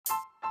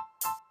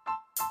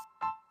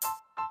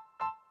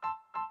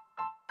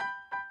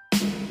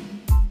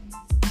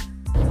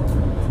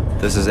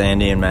This is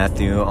Andy and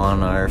Matthew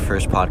on our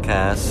first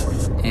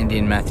podcast. Andy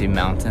and Matthew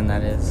Mountain,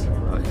 that is.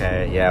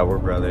 Okay, yeah, we're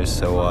brothers,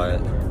 so what?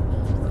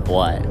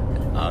 What?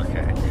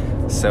 Okay.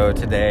 So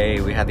today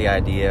we had the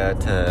idea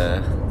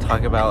to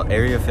talk about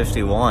Area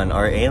 51.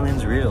 Are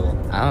aliens real?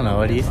 I don't know,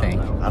 what do you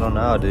think? I don't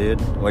know, dude.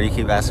 Why do you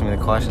keep asking me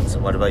the questions?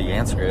 What about you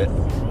answer it?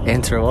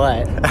 Answer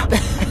what?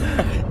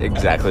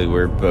 Exactly,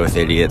 we're both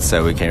idiots,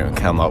 so we can't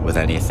come up with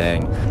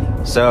anything.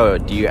 So,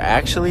 do you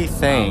actually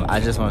think... I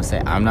just want to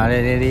say, I'm not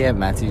an idiot.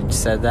 Matthew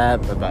said that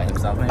about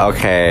himself. Maybe.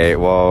 Okay,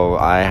 well,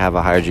 I have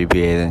a higher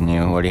GPA than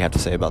you. What do you have to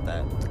say about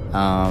that?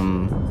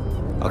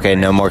 Okay,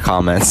 no more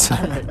comments.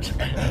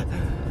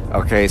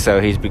 Okay,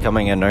 so he's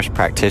becoming a nurse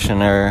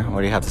practitioner.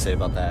 What do you have to say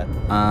about that?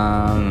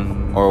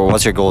 Or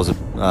what's your goals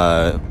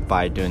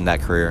by doing that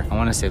career? I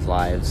want to save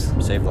lives.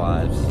 Save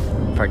lives.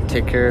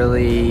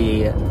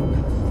 Particularly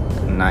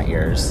not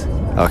yours.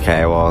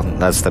 Okay, well,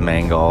 that's the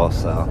main goal,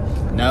 so...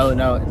 No,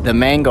 the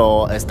main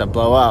goal is to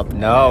blow up.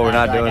 No, we're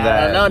not doing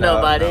that. No,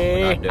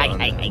 nobody.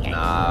 Okay.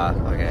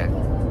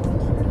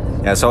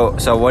 Yeah,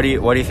 so what do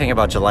you think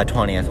about July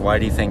 20th? Why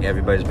do you think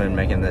everybody's been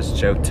making this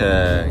joke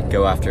to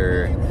go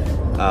after,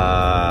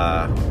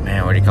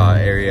 what do you call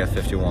it, Area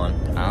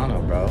 51? I don't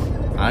know, bro.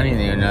 I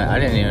didn't even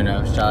know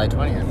it was July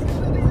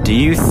 20th. Do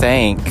you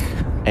think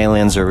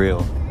aliens are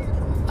real?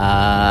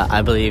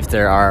 I believe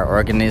there are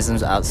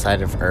organisms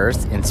outside of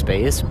Earth in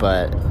space,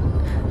 but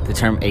the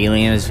term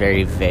alien is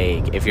very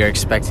vague. If you're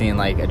expecting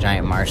like a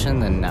giant Martian,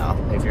 then no.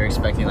 If you're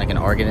expecting like an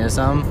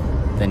organism,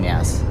 then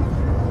yes.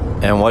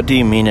 And what do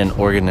you mean an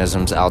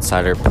organism's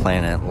outside our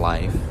planet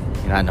life?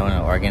 You not know what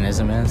an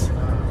organism is?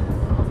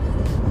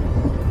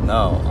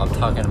 No, I'm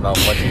talking about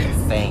what do you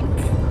think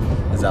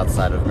is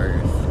outside of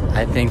Earth?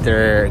 I think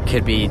there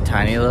could be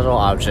tiny little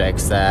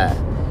objects that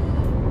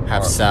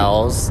have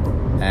cells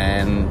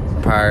and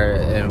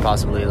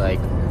possibly like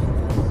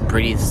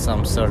breathe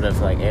some sort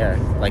of like air.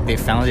 Like they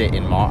found it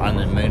on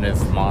the moon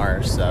of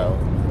Mars, so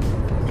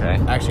okay.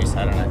 Actually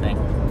Saturn, I think.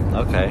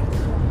 Okay.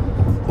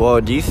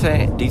 Well, do you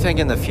think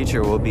in the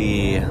future we'll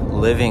be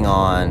living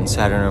on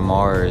Saturn or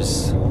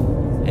Mars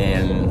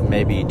in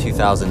maybe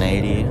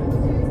 2080,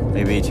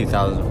 maybe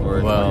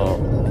 2000? Well,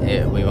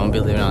 we won't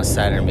be living on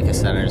Saturn because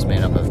Saturn is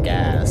made up of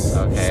gas.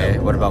 Okay.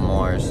 So, what about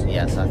Mars?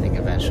 Yes, I think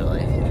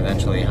eventually.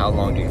 Eventually, how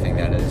long do you think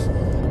that is?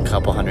 A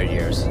couple hundred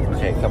years.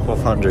 Okay, a couple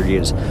of 100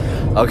 years.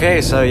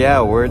 Okay, so yeah,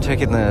 we're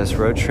taking this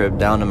road trip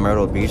down to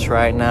Myrtle Beach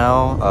right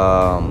now.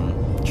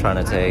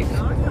 Trying to take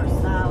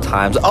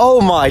times. Oh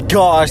my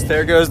gosh,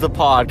 there goes the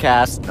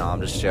podcast. No,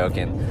 I'm just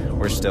joking.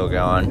 We're still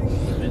going.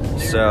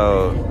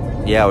 So,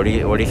 yeah, what do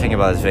you think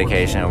about this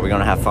vacation? Are we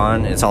gonna have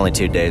fun? It's only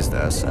 2 days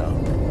though, so.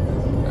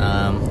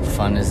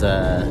 Fun is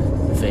a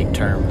vague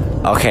term.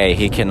 Okay,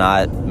 he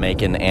cannot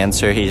make an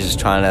answer. He's just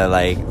trying to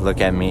like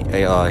look at me.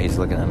 Oh, he's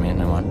looking at me.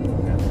 No one.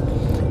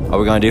 Are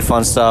we gonna do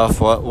fun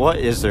stuff? What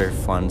is there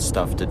fun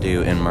stuff to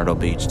do in Myrtle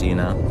Beach? Do you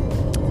know?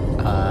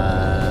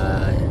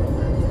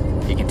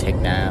 You can take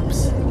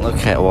naps.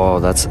 Okay,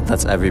 well that's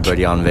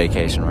everybody on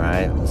vacation,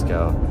 right? Let's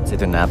go. It's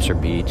either naps or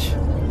beach.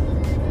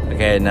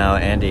 Okay, now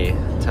Andy,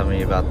 tell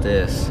me about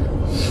this.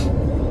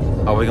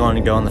 Are we going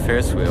to go on the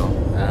Ferris wheel?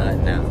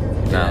 No.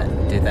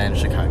 Did that in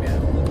Chicago.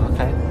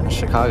 Okay,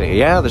 Chicago.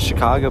 Yeah, the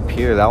Chicago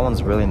Pier. That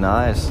one's really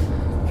nice.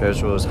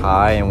 Ferris wheel is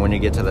high, and when you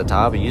get to the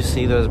top, you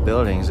see those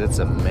buildings. It's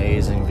an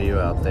amazing view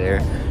out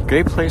there.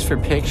 Great place for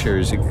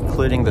pictures,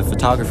 including the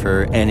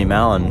photographer, Andy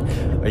Mallon.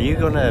 Are you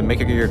going to make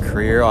your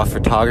career off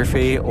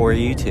photography or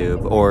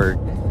YouTube, or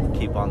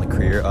keep on the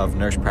career of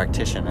nurse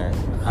practitioner?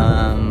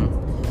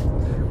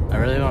 I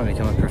really want to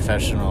become a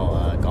professional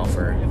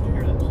golfer.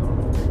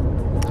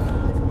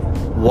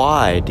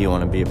 Why do you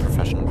want to be a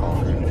professional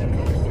golfer?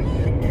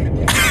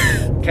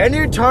 Can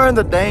you turn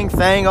the dang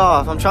thing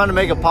off? I'm trying to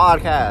make a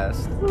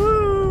podcast.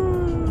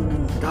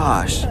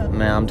 Gosh,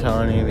 man, I'm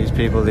telling you, these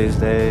people these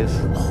days,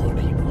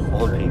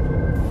 old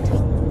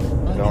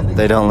people,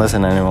 they don't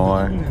listen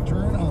anymore.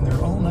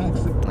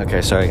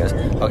 Okay, sorry guys.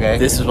 Okay.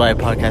 This is why a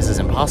podcast is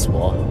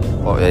impossible.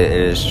 Well, it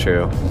is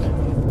true.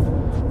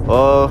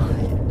 Well,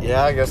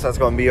 yeah, I guess that's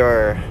going to be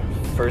our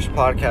first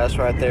podcast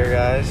right there,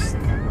 guys.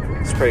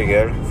 It's pretty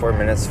good. 4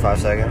 minutes, 5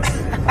 seconds.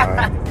 All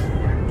right.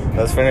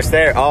 Let's finish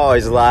there. Oh,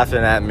 he's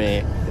laughing at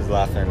me. He's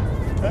laughing.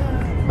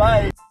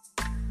 Bye.